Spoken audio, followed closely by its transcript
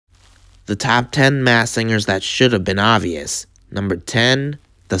The top 10 Masked Singers that should have been obvious. Number 10,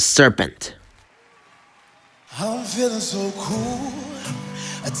 The Serpent. I'm feeling so cool,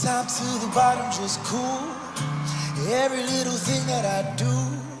 a top to the bottom, just cool. Every little thing that I do,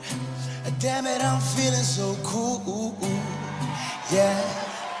 damn it, I'm feeling so cool. Yeah,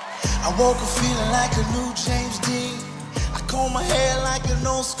 I woke up feeling like a new James Dean. I comb my hair like an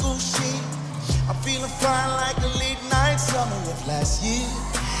old school sheen. I'm feeling fine like a late night summer of last year.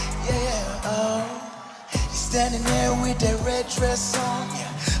 Yeah, you're standing there with that red dress on. Yeah,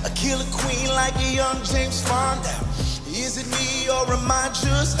 a killer queen like a young James Fonda. Is it me or am I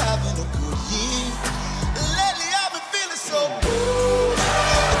just having a good year? Lately I've been feeling so cool.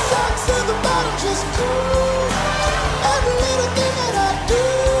 The top to the bottom, just cool. Every little thing that I do,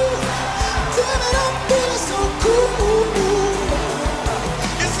 damn it, I'm feeling so cool.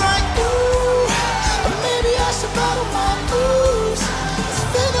 It's like, ooh, maybe I should bottle my moves,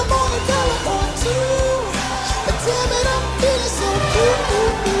 spend them on a dollar or two. But damn it, I'm feeling so cool.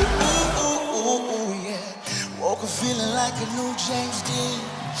 Yeah, woke up feeling like a new James Dean.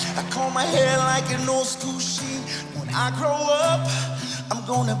 I comb my hair like an old school sheen. When I grow up, I'm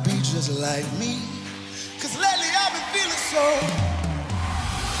gonna be just like me. Cause lately I've been feeling so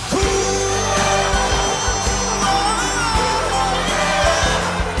cool.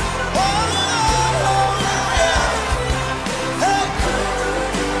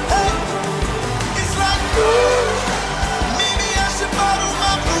 It's like, ooh, maybe I should bottle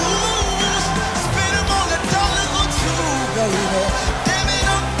my blues, spend them on a dollar or two, baby. Damn it,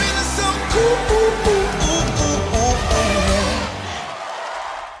 I'm feeling so cool.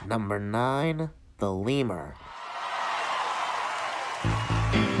 Number 9, The Lemur.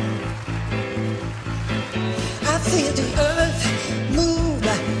 I feel the earth move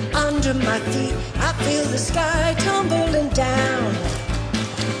under my feet. I feel the sky tumbling down.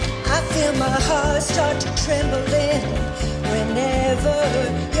 I feel my heart start to trembling whenever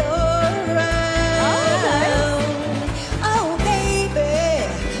you're around. Oh, baby,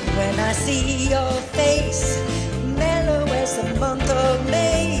 when I see your face, mellow as the month of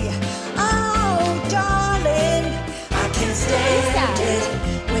May. Oh, darling, I can't stand it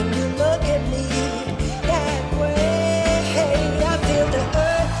when you look at me that way. I feel the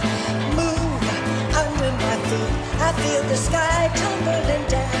earth move under my feet. I feel the sky tumbling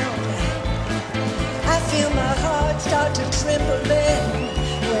down. I feel my heart start to trembling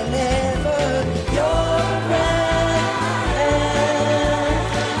whenever you're around.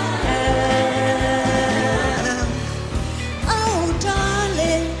 Oh,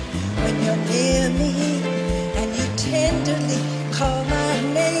 darling, when you're near me and you tenderly call my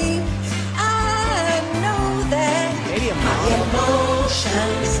name, I know that my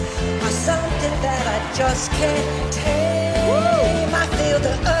emotions are something that I just can't tame. I feel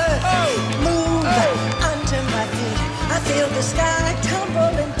the earth move under my feet. I feel the sky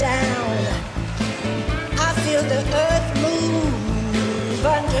tumbling down. I feel the earth move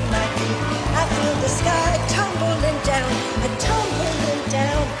under my feet. I feel the sky tumbling down, tumbling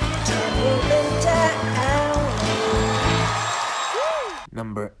down, tumbling down.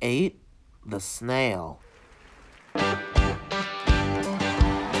 Number 8, The Snail.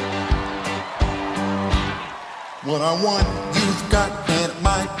 What I want, you've got, and it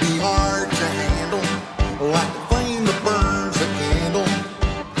might be hard to handle. Like a flame that burns a candle.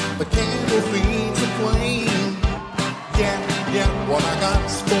 The candle feeds the flame. Yeah, what I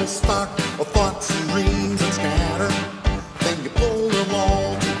got's full stock of thoughts and dreams and scatter. Then you pull them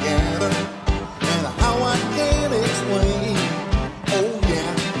all together, and how I can't explain. Oh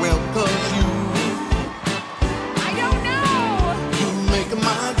yeah, well, 'cause I don't know. you make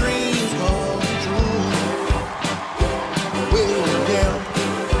my dreams come true. Well, yeah.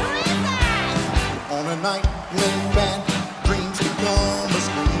 On a night when bad dreams become a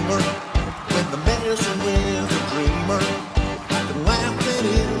screamer, when the medicine with the dreamer, I can laugh it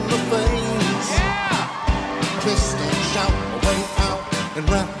in the face. Twist and shout, way out, and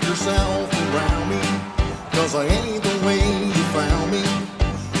wrap yourself around me. 'Cause I ain't the way you found me,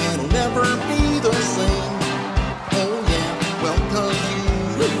 and it'll never be the same. Oh yeah, well, 'cause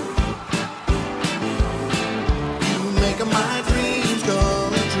you make my dreams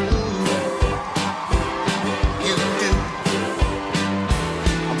come true. You do.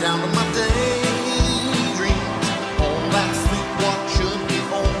 I'm down to my daydreams. All that sweet walk should be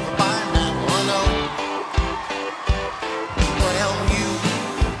over by now. I know. Well,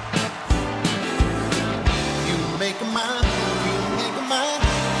 you make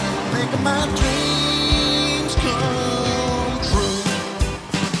my dreams come true.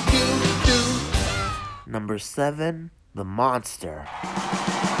 You do. Number 7, The Monster.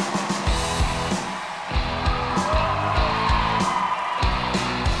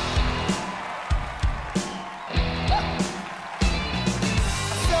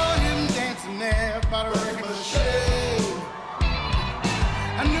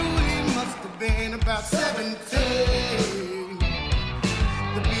 about 17.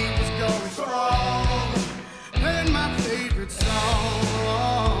 The beat was going strong, playing my favorite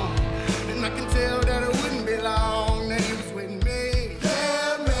song, and I can tell that it wouldn't be long that he was with me,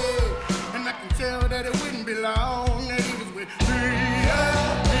 yeah, me. And I can tell that it wouldn't be long that he was with me,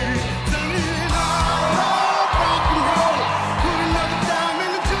 yeah, me. Singing I love rock and roll, put another dime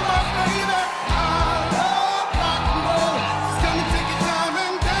in the jukebox, baby. I love rock and roll, just come and take your time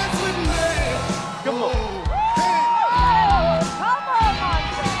and dance with me. Come on. Come on,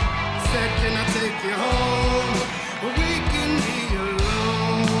 Monster. Said, can I take you home? We can be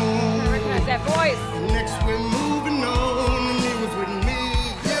alone. Recognize that voice. Next we're moving on, and he was with me,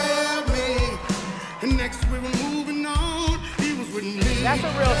 yeah, me. And next we were moving on, he was with me. That's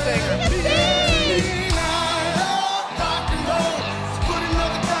a real singer. Singing, I love rock and roll. So put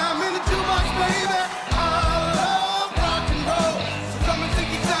another dime in the jukebox, baby. I love rock and roll. So come and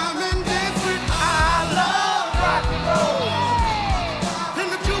take your time and dance with me. I love rock and roll. In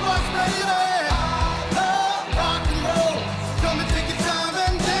the jukebox, baby. I love rock and roll. So come and take your time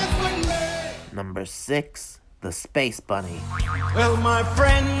and dance with me. Number 6, the Space Bunny. Well, my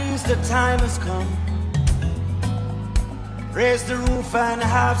friends, the time has come. Raise the roof and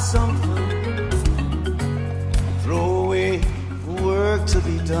have some fun. Throw away the work to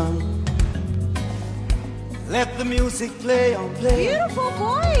be done. Let the music play on, play. Beautiful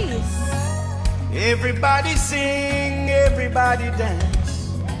voice. Everybody sing, everybody dance.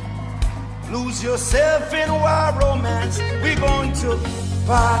 Lose yourself in war romance. We're going to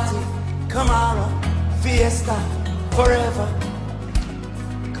party, Camara, fiesta, forever.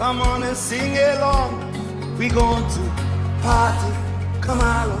 Come on and sing along. We're going to party,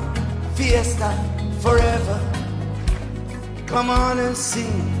 Camara, fiesta, forever. Come on and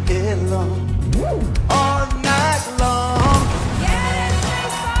sing along. All night long, Yes,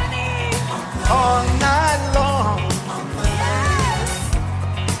 Space Bunny. all night long, Yes.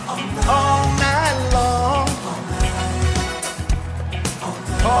 all night long,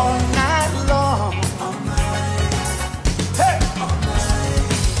 all night long. Hey!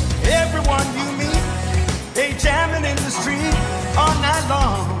 Everyone you meet, they jamming in the street all night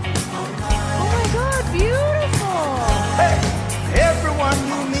long. Oh my God, beautiful. Hey! Everyone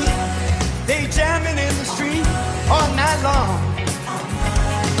you meet, they jamming in the street all night long.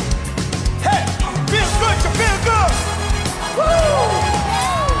 Hey! Feel good, you feel good! Woo!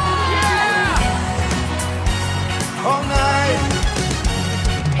 Yeah! All night,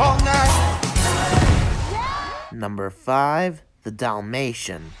 all night. Number 5, the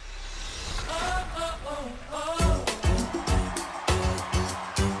Dalmatian.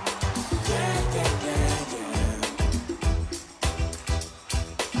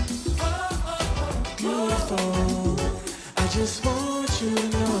 I just want you to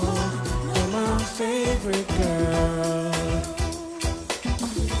know you're my favorite girl.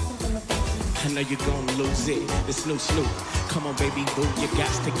 I know you're gonna lose it. It's Snoop Snoop. Come on, baby boo, you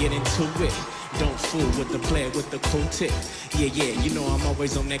got to get into it. Don't fool with the player with the cool tip. Yeah, you know I'm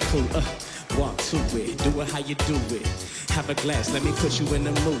always on that cool. Walk to it, do it how you do it. Have a glass, let me put you in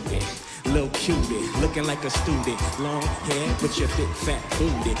the movie. Little cutie, looking like a student. Long hair with your big fat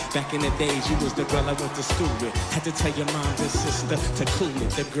booty. Back in the days, you was the girl I went to school with. Had to tell your mom and sister to cool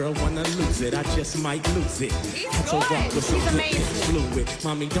it. The girl wanna lose it, I just might lose it. Had to walk with some He's good amazing. pitch fluid.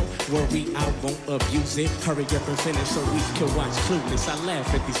 Mommy, don't worry, I won't abuse it. Hurry up and finish so we can watch Clueless. I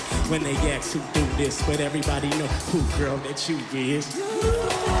laugh at these when they ask who do this, but everybody know who girl that you is.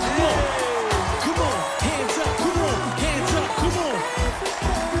 Come on, hands up, come on, hands up, come on.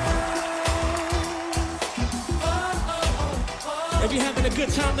 If you're having a good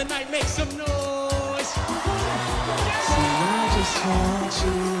time tonight, make some noise. I just want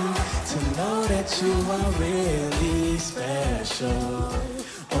you to know that you are really special.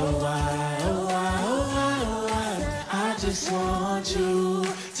 Oh why, oh why, oh why, oh why. I just want you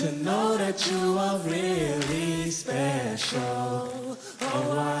to know that you are really special.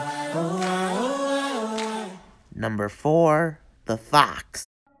 Oh why, oh why, oh why, oh why. Number 4, the Fox.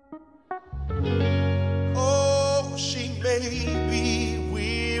 Oh, she may be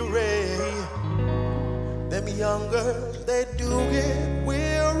weary. Them young girls, they do get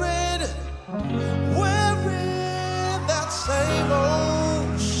wearied. Wearing that same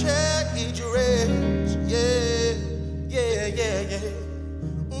old shaggy dress. Yeah.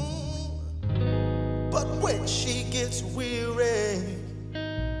 But when she gets weary,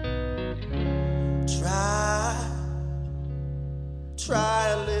 try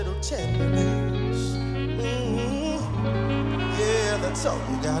a little tenderness. Yeah, that's all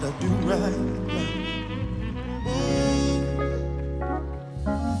you gotta do right.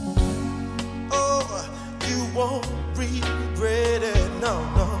 Oh,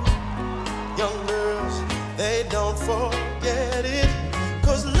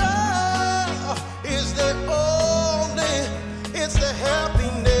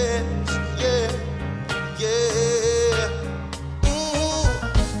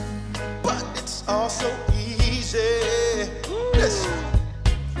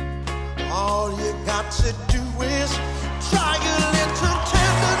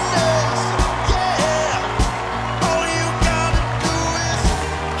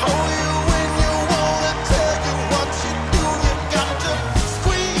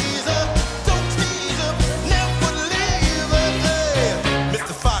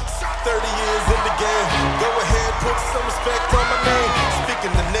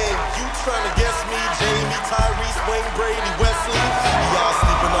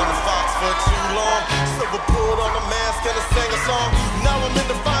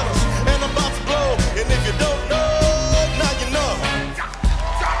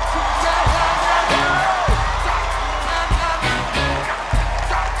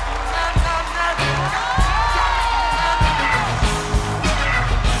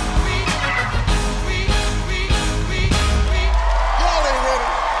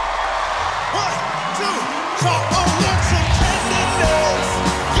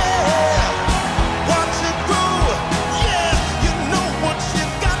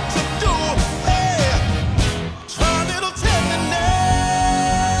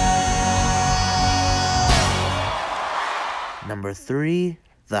 Number 3,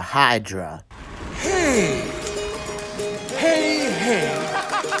 the Hydra. Hey! Hey, hey!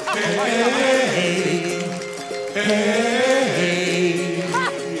 Hey!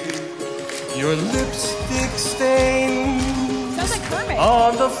 Your lipstick stains Sounds like Kermit.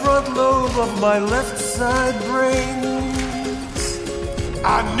 on the front lobe of my left side brain.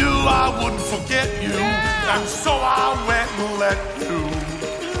 I knew I wouldn't forget you, and so I went and let you.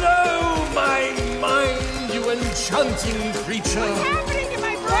 Blow my mind, you enchanting creature. What's happening to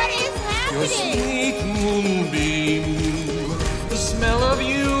my brain? Your sweet moonbeam, the smell of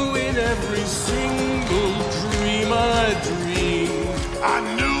you in every single dream I dream. I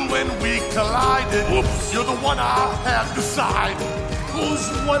knew when we collided, whoops, you're the one I had beside. Who's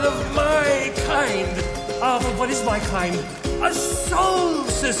one of my kind? But what is my kind? A soul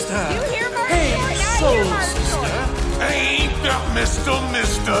sister. You hear Martin Hey, Short? Now I soul hear Martin sister. Ain't that Mister?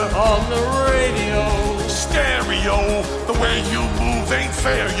 On the radio. Stereo, the way you move ain't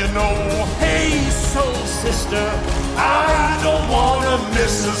fair, you know. Hey, soul sister. I don't wanna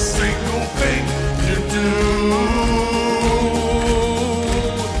miss a single thing you do.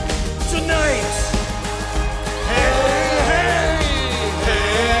 Tonight. Hey, hey,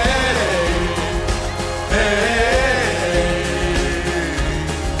 hey,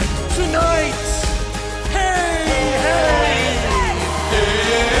 Tonight. Hey, hey.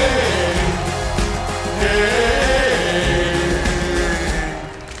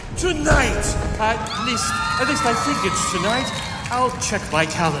 Tonight. At least I think it's tonight. I'll check my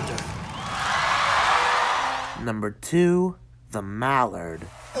calendar. Number 2, the Mallard.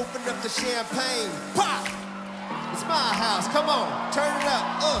 Open up the champagne, pop! It's my house, come on, turn it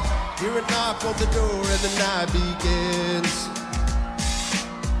up, Hear a knock on the door and the night begins.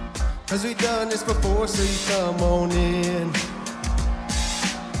 Cause we done this before, so you come on in.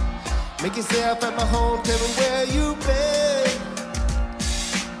 Make yourself at my home, tell me where you been.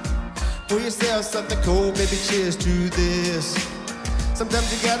 Pour yourself something cold, baby, cheers to this.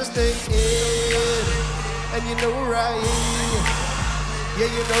 Sometimes you gotta stay in, and you know we're right here. Yeah,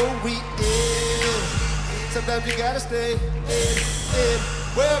 you know we in. Sometimes you gotta stay in.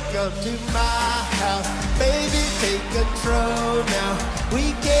 Welcome to my house, baby, take control now.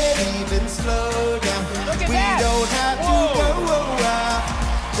 We can't even slow down. We don't have to go out.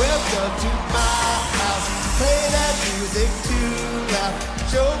 Welcome to my house, play that music too loud.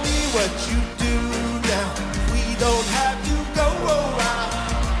 Show me what you do now. We don't have to go around.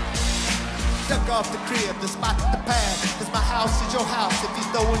 Duck off the crib, the spot, the pad. Cause my house is your house if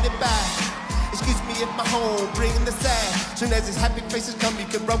you're throwing it back. Excuse me if my home bringing the sad. Soon as these happy faces come, you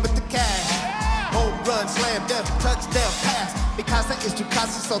can run with the cash. Home run, slam dunk, touchdown, pass. Mikasa is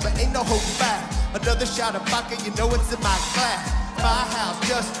Jukasa, so there ain't no holding back. Another shot of vodka, you know it's in my glass. My house,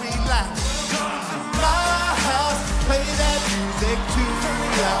 just relax. My house, play that music too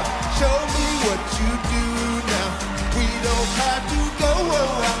loud. Show me what you do now. We don't have to go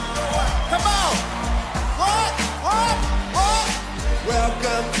around. Come on! What?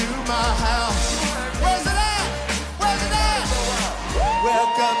 Welcome to my house. Where's it at? Where's it at?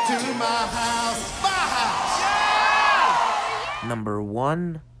 Welcome to my house. My house. Number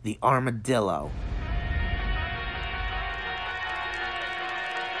 1, the Armadillo.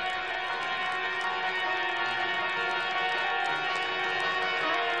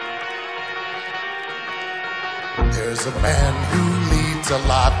 There's a man who leads a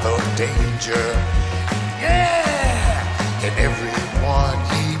life of danger. Yeah! And everyone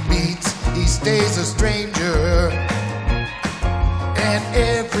he meets, he stays a stranger. And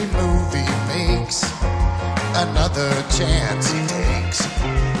every move he makes, another chance he takes.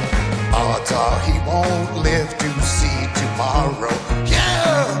 Odds are he won't live to see tomorrow.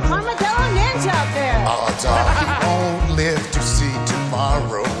 Yeah! Armadillo Ninja up there. Odds are he won't live to see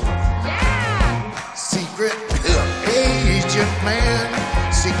tomorrow. Yeah. Secret agent man,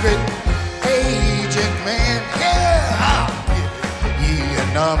 secret agent man, yeah! I'll give ye a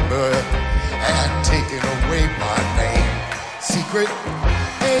number and taking away my name. Secret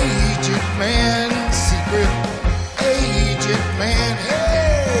agent man,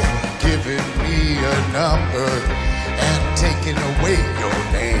 yeah! Giving me a number and taking away your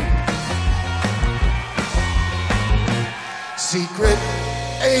name. Secret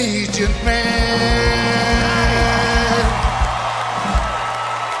agent man.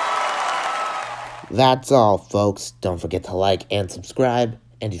 That's all, folks. Don't forget to like and subscribe.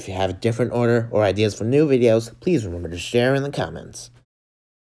 And if you have a different order or ideas for new videos, please remember to share in the comments.